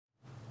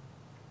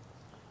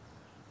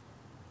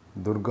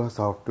Durga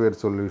Software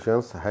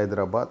Solutions,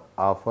 Hyderabad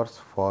offers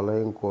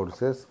following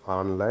courses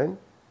online.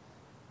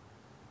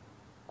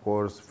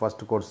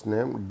 First course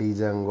name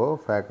Django,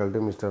 faculty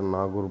Mr.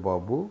 Nagur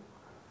Babu,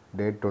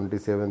 date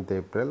 27th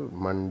April,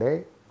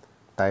 Monday,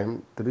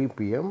 time 3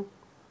 p.m.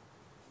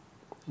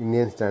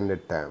 Indian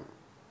Standard Time.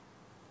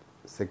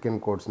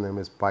 Second course name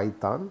is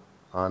Python,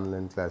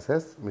 online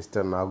classes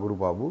Mr. Nagur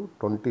Babu,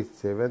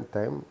 27th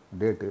time,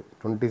 date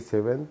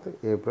 27th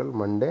April,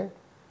 Monday,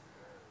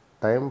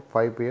 time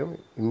 5 p.m.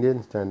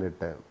 Indian Standard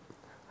Time.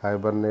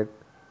 Hibernate,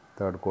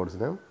 third course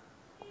name,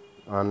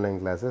 online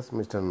classes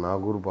Mr.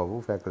 Nagur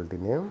Babu, faculty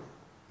name,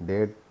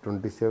 date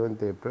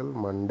 27th April,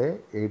 Monday,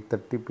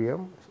 8:30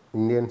 p.m.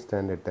 Indian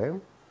Standard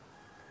Time.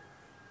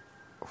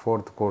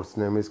 Fourth course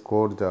name is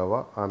Core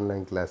Java,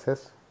 online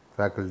classes,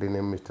 faculty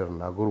name Mr.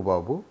 Nagur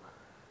Babu,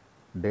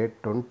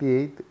 date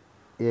 28th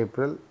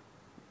April,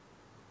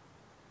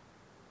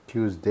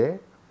 Tuesday,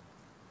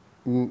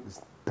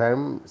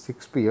 time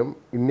 6 p.m.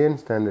 Indian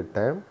Standard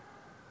Time.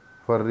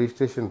 For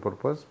registration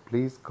purpose,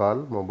 please call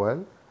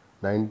mobile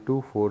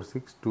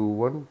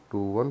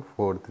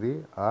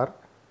 9246212143 or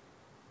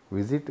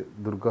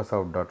visit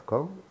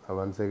durgasoft.com.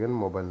 Once again,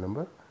 mobile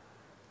number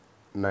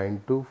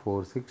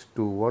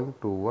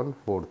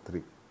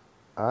 9246212143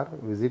 or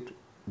visit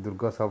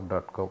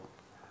durgasoft.com.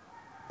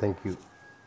 Thank you.